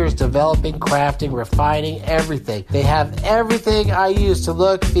spent years developing, crafting, refining everything. They have everything I use to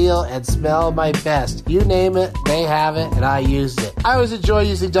look, feel, and smell my best. You name it, they have it, and I use it. I always enjoy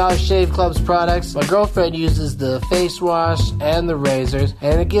using Dollar Shave Club's products. My girlfriend uses the face wash and the razors,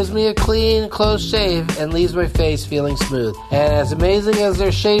 and it gives me a clean, close shave and leaves my face feeling smooth. And as amazing as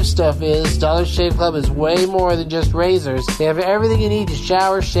their shave stuff is, Dollar Shave Club is way more than just razors. They have everything you need to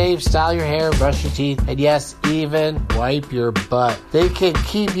shower, shave, style your hair, brush your teeth, and yes, even wipe your butt. They can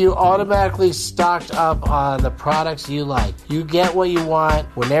keep you automatically stocked up on the products you like. You get what you want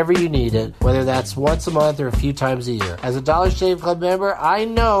whenever you need it, whether that's once a month or a few times a year. As a Dollar Shave Club member, I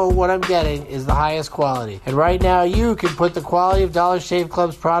know what I'm getting is the highest quality. And right now, you can put the quality of Dollar Shave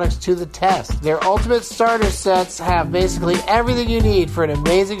Club's products to the test. Their ultimate starter sets have basically everything you need for an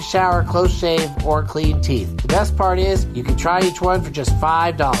amazing shower, close shave, or clean teeth. The best part is, you can try each one for just $5.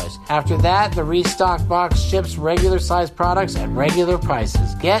 After that, the restock box ships regular sized products at regular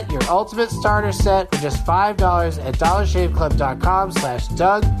prices. Get your ultimate starter set for just $5 at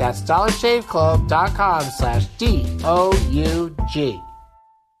dollarshaveclub.com/Doug. That's dollarshaveclub.com/DOUG.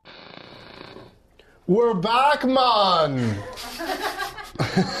 We're back, man.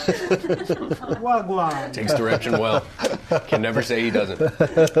 Wagwan. Takes direction well. Can never say he doesn't.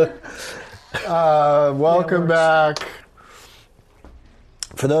 Welcome back.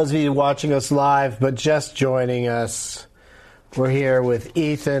 For those of you watching us live, but just joining us, we're here with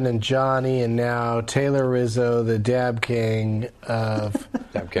Ethan and Johnny, and now Taylor Rizzo, the Dab King of...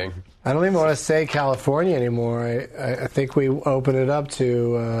 Dab King. I don't even want to say California anymore. I think we open it up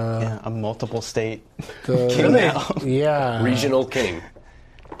to... a multiple state king now. Yeah. Regional king.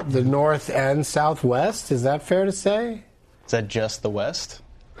 The North and Southwest, is that fair to say? Is that just the West?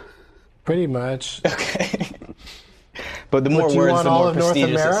 Pretty much. Okay. But the more do you words, want the all more of North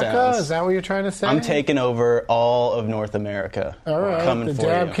prestigious America? it sounds. Is that what you're trying to say? I'm taking over all of North America. All right, coming the for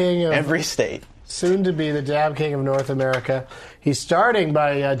Dab you. King of Every state. Soon to be the Dab King of North America. He's starting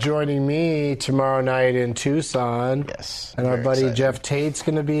by joining me tomorrow night in Tucson. Yes. And our very buddy excited. Jeff Tate's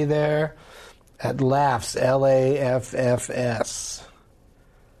going to be there at Laughs, Laffs.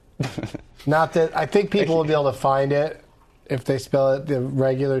 Not that I think people will be able to find it if they spell it the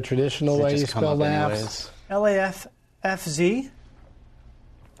regular traditional Does it way you just come spell up Laughs. anyways? LAFFZ?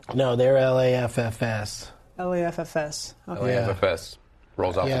 No, they're LAFFS. LAFFS. Okay. LAFFS.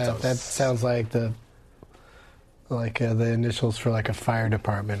 Rolls off the Yeah, tongue. that sounds like the initials for like a fire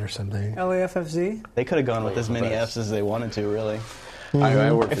department or something. LAFFZ? They could have gone with as many F's as they wanted to, really.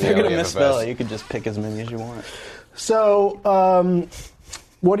 I work for If the you're going to LAFFS. misspell it, you could just pick as many as you want. So,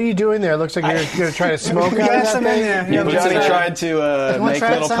 what are you doing there? It looks like you're going to try to smoke out of got that some in thing. there. Yeah, Yeah, Johnny Johnny. tried to wanna make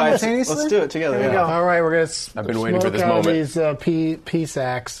try it little pipes. simultaneously? Let's do it together. Here we yeah. go. All right, we're going to I've been waiting for this out moment. these pea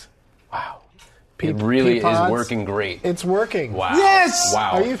sacks. Wow. It really pea pods. is working great. It's working. Wow. Yes!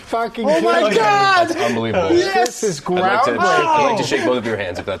 Wow. Are you fucking Oh my kidding me? God! That's unbelievable. This is I'd like to, groundbreaking. I'd like to shake both of your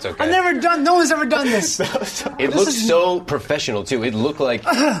hands if that's okay. No one's ever done this. It looks so professional too. It looked like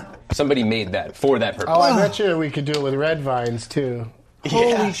somebody made that for that purpose. Oh, I bet you we could do it with red vines, too.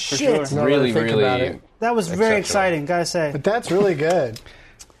 Holy for shit. sure. Now that I really, think really. about it. That was very Exceptional. exciting, gotta say. But that's really good.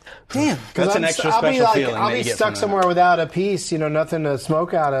 Damn. That's an extra special feeling I'll that be you get stuck from that. somewhere without a piece, nothing to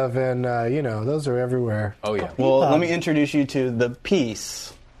smoke out of, and, those are everywhere. Oh yeah. Well, let me introduce you to the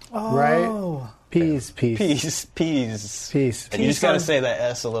piece. Right? Oh. Peas. Peas. And you just got to say that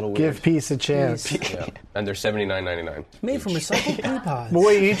S a little weird. Give peace a chance. Yeah. And they're $79.99. Made from recycled pea pods. But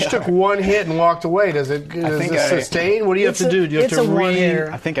wait, you each took one hit and walked away. Does it sustain? What do you have to do? Do you have it's to a one-hitter.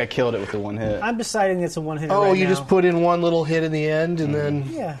 I think I killed it with the one hit. I'm deciding it's a one-hitter Oh, right you now. just put in one little hit in the end and then...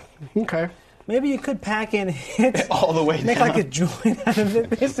 Yeah. Okay. Maybe you could pack in hits. All the way Make down. like a joint out of it,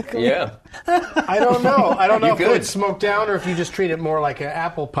 basically. Yeah. I don't know. I don't know You if could. it's smoked down or if you just treat it more like an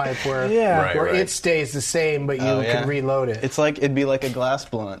apple pipe where, Yeah. Right, where right. it stays the same, but you can reload it. It's like it'd be like a glass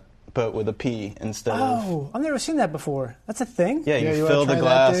blunt, but with a pea instead of. Oh, I've never seen that before. That's a thing? Yeah, Yeah, you you fill wanna the try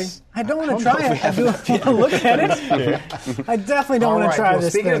that glass. I don't want to try it. I do want to look at it. I definitely don't All want right, to try well,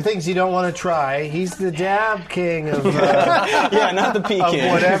 this speaking thing. of things you don't want to try, he's the dab king of, Yeah, not the pea of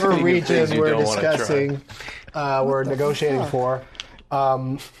can. whatever Speaking of region things you we're don't wanna try. discussing, we're negotiating for.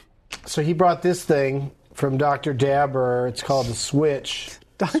 So he brought this thing from Dr. Dabber. It's called the Switch.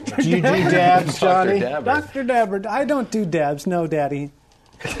 Dr. Do you do dabs, Johnny? Dabber. Dr. Dabber, I don't do dabs. No, Daddy.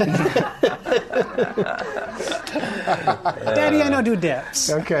 Daddy, I don't do dabs.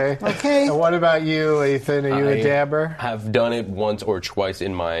 Okay. Okay. And what about you, Ethan? Are you a I dabber? have done it once or twice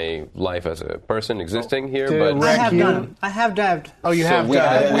in my life as a person existing here, Did it but wreck I have you? done. I have dabbed. Oh, you So have we done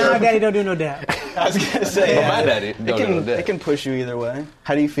have- it. No, Daddy, don't do no dab. I was gonna say, Well, my daddy don't know it that. can push you either way.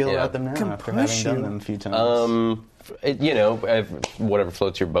 How do you feel Yeah. about them now Can after push having done you. them a few times? Whatever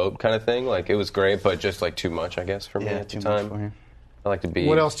floats your boat kind of thing. Like, it was great, but just like too much, I guess, for me Yeah, at the too much time. for you. I like to be.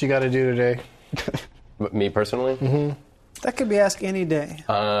 What else do you got to do today? Me personally? Mm-hmm. That could be asked any day.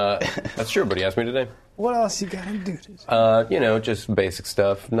 That's true, but he asked me today. What else you got to do today? Just basic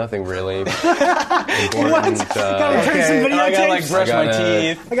stuff. Nothing really important. Gotta return some I gotta like videotapes. brush my gotta-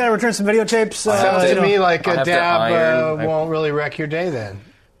 teeth. I gotta return some videotapes. Sounds to to me like I a have to dab iron. won't really wreck your day then.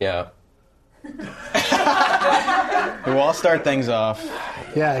 Yeah. We'll all start things off.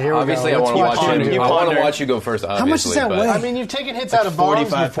 Yeah, here Obviously, we I go. want to Let's watch watch you. you. I want to ponder. watch you go first. Obviously, much does that but weigh? I mean, you've taken hits out of bongs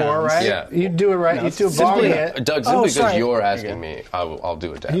 45 before, pounds. right? Yeah. You do it right. You do a bong Simply, hit. Doug, simply because sorry. you're asking me, I'll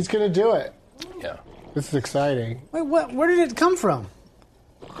do it. He's going to do it. Yeah. This is exciting. Wait, what? Where did it come from?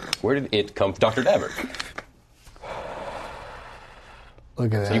 Where did it come from? Dr. Dabber.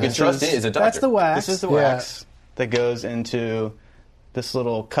 Look at that. You can trust it. It's a doctor. That's the wax. This is the Yeah. wax that goes into this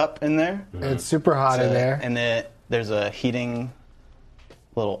little cup in there. It's super hot in there. And then there's a heating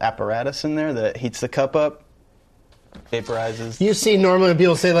little apparatus in there that heats the cup up, vaporizes. You see normally when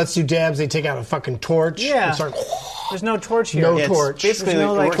people say, let's do dabs, they take out a fucking torch. Yeah. And start, There's no torch here. No Yeah, it's torch. Basically, There's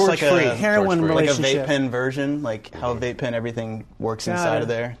no, like, like, it works like torch-free. a heroin torch-free. like a relationship. vape pen version, like how vape pen everything works Got inside it. of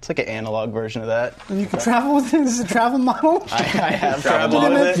there. It's like an analog version of that. And you can travel with it. This is a travel model. I have Travel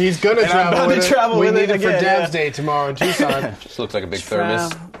traveled with it. He's going to And I'm travel about with to it. travel We with need it it for again, Dabs yeah. Day tomorrow in Tucson. Just looks like a big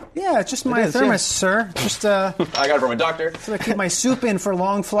thermos. Yeah, it's just my is, thermos, sir. Just I got it from a doctor. so I keep my soup in for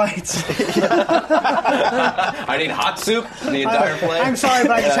long flights. I need hot soup the entire flight. I'm sorry,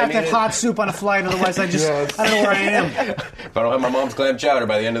 but I just Yeah, have to need have hot soup on a flight. Otherwise, I just Yes. I don't know where I am. If I don't have my mom's clam chowder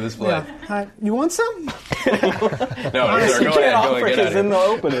by the end of this flight. You want some? No, sir, go ahead. Go ahead. Get out of then here. they'll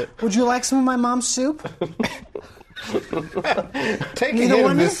open it. Would you like some of my mom's soup? Take a You hit don't of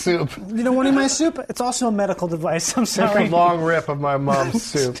want this it? soup. You don't want any of my soup? It's also a medical device. I'm Take sorry. a long rip of my mom's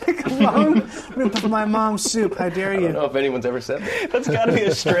soup. Take a long rip of my mom's soup. How dare I don't know you? if anyone's ever said that. That's got to be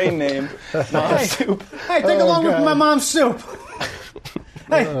a strain name. Not soup. Hey, take a long rip of God. my mom's soup.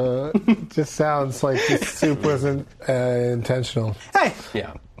 Hey, Just sounds like this soup wasn't intentional. hey,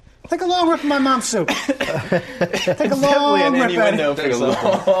 Yeah. take a long rip of my mom's soup. Take a Definitely long an rip at innuendo it. for Take a something.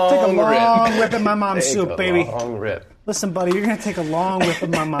 long Take a long rip. rip at my mom's Take soup, a baby. long rip. Listen, buddy, you're gonna take a long rip of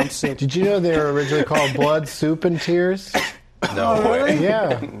my mom's soup. Did you know they were originally called Blood, Soup, and Tears? No way. really? Yeah.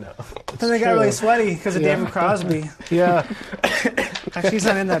 Then they got true. really sweaty because of Yeah. David Crosby. Yeah. Actually, he's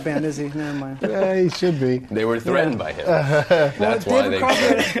not in that band, is he? Never mind. Yeah, he should be. They were threatened by him. That's why David they.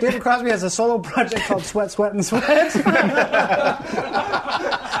 Crosby, David Crosby has a solo project called Sweat, Sweat, and Sweat.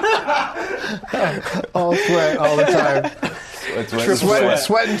 All sweat all the time.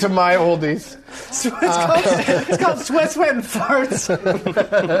 Sweating to my oldies. It's called Sweat, Sweat, and Farts.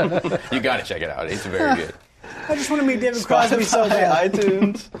 You got to check it out. It's very good. I just want to meet David Crosby so bad.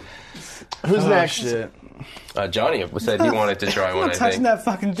 iTunes. Who's next? Shit. Johnny said he wanted to try I'm one. not I touching think. that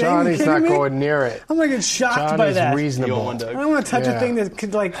fucking thing. Johnny's you not kidding me? going near it. I'm gonna get shocked by Johnny's that. You reasonable. want one, Doug? I don't want to touch Yeah. a thing that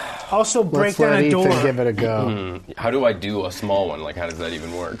could like also break Let's down let a door. Ethan give it a go. How do I do a small one? Like, how does that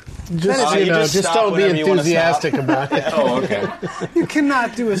even work? Just, you you know, just just stop don't be whenever you wanna enthusiastic about it. Oh, okay. You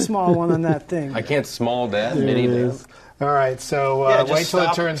cannot do a small one on that thing. I can't small dab, mini dab. All right, so Yeah, just wait till it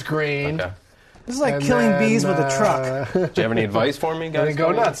stop. turns green. Okay. This is like And killing then, bees with a truck. Do you have any advice for me, guys? And then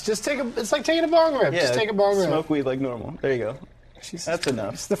go nuts. Just take a. It's like taking a bong rip. Yeah, Just take a bong rip. Smoke weed like normal. There you go. That's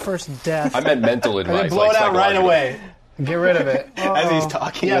enough. It's the first death. I meant mental And then advice. blow like it out right psychological. away. Get rid of it. As he's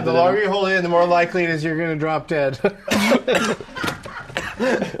talking. Yeah, with the it. longer you hold it in, the more likely it is you're going to drop dead.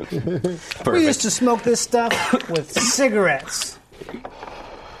 We used to smoke this stuff with cigarettes.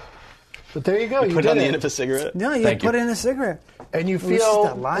 But there you go. You Put it did on the it. end of a cigarette. No, you Thank put you. it in a cigarette. And you This is feel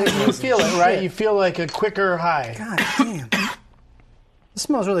that line you music. feel it, right? Shit. You feel like a quicker high. God damn. This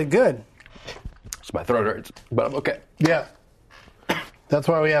smells really good. My throat hurts, but I'm okay. Yeah. That's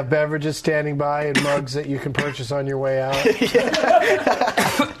why we have beverages standing by and mugs that you can purchase on your way out.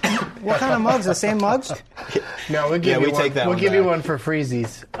 What kind of mugs? The same mugs? No, we'll give Yeah, you we one. take that We'll one give you back. one for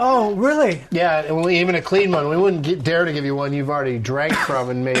freezies. Oh, really? Yeah, and even a clean one. We wouldn't dare to give you one you've already drank from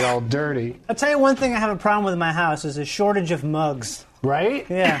and made all dirty. I'll tell you one thing I have a problem with in my house is a shortage of mugs. Right?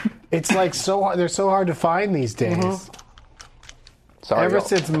 Yeah. It's like they're so hard to find these days. Sorry, Ever y'all.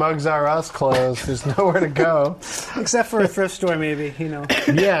 since Mugs R Us closed, there's nowhere to go. Except for a thrift store, maybe, you know.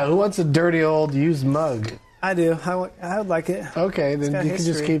 Yeah, who wants a dirty old used mug? I do. I would like it. Okay, then got you can just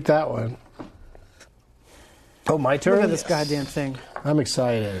history. keep that one. Oh, my turn? Look at this goddamn thing. I'm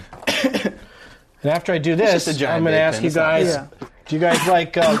excited. And after I do this, just a giant I'm going to vape ask pen. you It's not- guys, Yeah. do you guys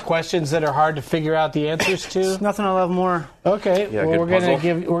like questions that are hard to figure out the answers to? Nothing I love more. Okay, Yeah, well, good we're going puzzle.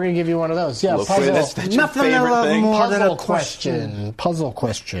 to give you one of those. Yeah, Little puzzle. quiz. That's your Nothing I favorite love thing. more than Puzzle a question. Puzzle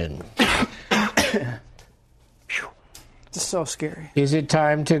question. It's so scary. Is it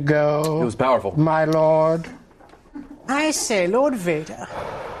time to go, It was powerful. my lord? I say, Lord Vader.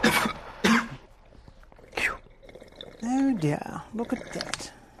 Oh dear, look at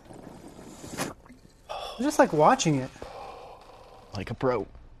that. I just like watching it. Like a pro.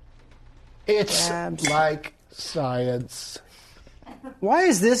 It's Dabs. like science. Why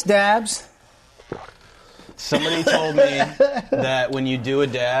is this dabs? Somebody told me that when you do a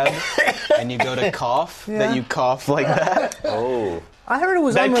dab and you go to cough, Yeah. that you cough like that. Oh. I heard it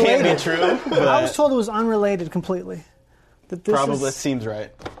was That unrelated. can't be true, I was but told it was unrelated completely. That this probably is, seems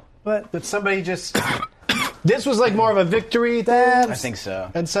right. but But somebody just... This was like more of a victory thing. I think so.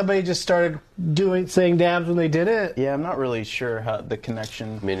 And somebody just started saying dabs when they did it. Yeah, I'm not really sure how the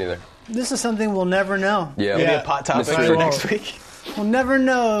connection. Me neither. this is something we'll never know. Yeah. Maybe Yeah. a pot topic Mystery. for next week. We'll never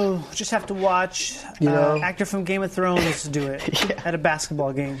know. Just have to watch know? actor from Game of Thrones do it at a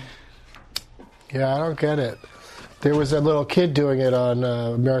basketball game. Yeah, I don't get it. There was a little kid doing it on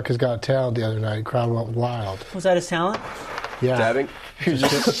America's Got Talent the other night. Crowd went wild. Was that his talent? Yeah. Dabbing. He's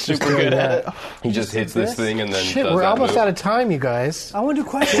just super good at it. He just hits this thing and then Shit, does we're that almost move. out of time, you guys. I want to do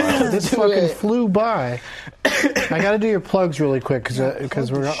questions. This fucking flew by. I got to do your plugs really quick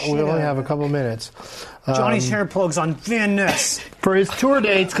because we only have a couple minutes. Johnny's hair plugs on Van Ness. For his tour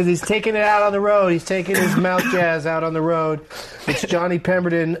dates, because he's taking it out on the road. He's taking his mouth jazz out on the road. It's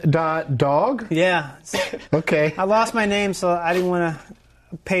JohnnyPemberton.dog. Yeah. Okay. I lost my name, so I didn't want to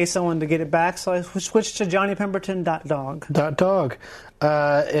pay someone to get it back, so I switched to JohnnyPemberton.dog. .dog.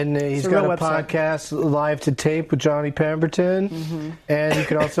 And he's It's a got real a website. podcast, Live to Tape, with Johnny Pemberton. Mm-hmm. And you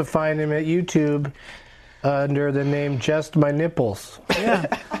can also find him at YouTube under the name Just My Nipples. Yeah.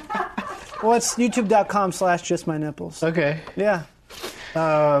 Well, it's youtube.com/justmynipples. Okay. Yeah.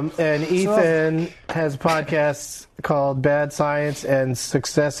 And Ethan has podcasts called Bad Science and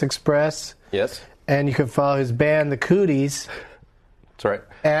Success Express. Yes. And you can follow his band, The Cooties, That's right.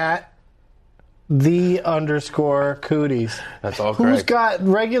 at _Cooties. That's all Who's correct. got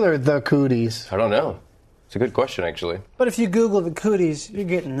regular The Cooties? I don't know. It's a good question, actually. But if you Google the cooties, you're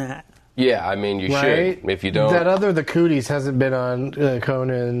getting that. Yeah, I mean, you Right? should. If you don't. That other The Cooties hasn't been on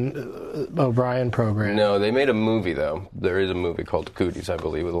Conan O'Brien program. No, they made a movie, though. There is a movie called The Cooties, I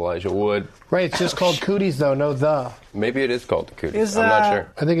believe, with Elijah Wood. Right, it's just called Cooties, though, no The. Maybe it is called The Cooties. Is, I'm not sure.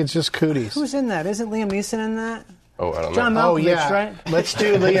 I think it's just Cooties. Who's in that? Isn't Liam Neeson in that? Oh, I don't John know. Malkovich, Oh, yeah. right? Let's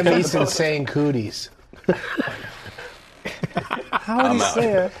do Liam Neeson saying Cooties. How would he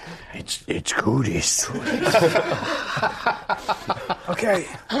say it? It's Cooties. Okay.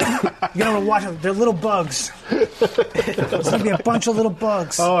 You're going to watch them. They're little bugs. There's going to be a bunch of little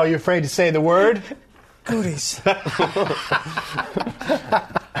bugs. Oh, are you afraid to say the word? Cooties. Well,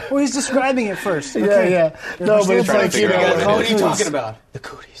 he's describing it first. Yeah, Okay. yeah. No, but it's trying to like, you figure out know, what it What are you Cooties. talking about? The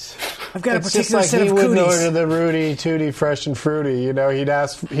cooties. I've got a it's just particular like set he of wouldn't cooties. order the Rudy Tooty Fresh and Fruity. You know, he'd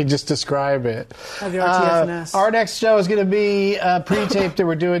just describe it. the RTFNS. Our next show is going to be a pre-tape that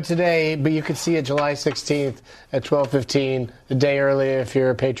we're doing today, but you can see it July 16th at 12:15, a day early if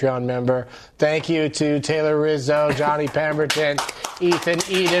you're a Patreon member. Thank you to Taylor Rizzo, Johnny Pemberton, Ethan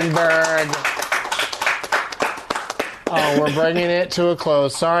Edenberg. Oh, we're bringing it to a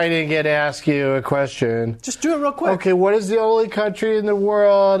close. Sorry I didn't get to ask you a question. Just do it real quick. Okay, what is the only country in the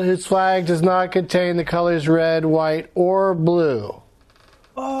world whose flag does not contain the colors red, white, or blue?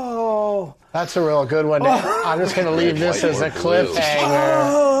 Oh. That's a real good one. I'm just going to leave this as a cliffhanger.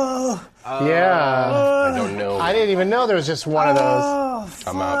 Oh. Yeah. I don't know. I didn't even know there was just one of those.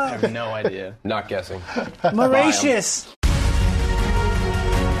 I'm out. I have no idea. Not guessing. Mauritius.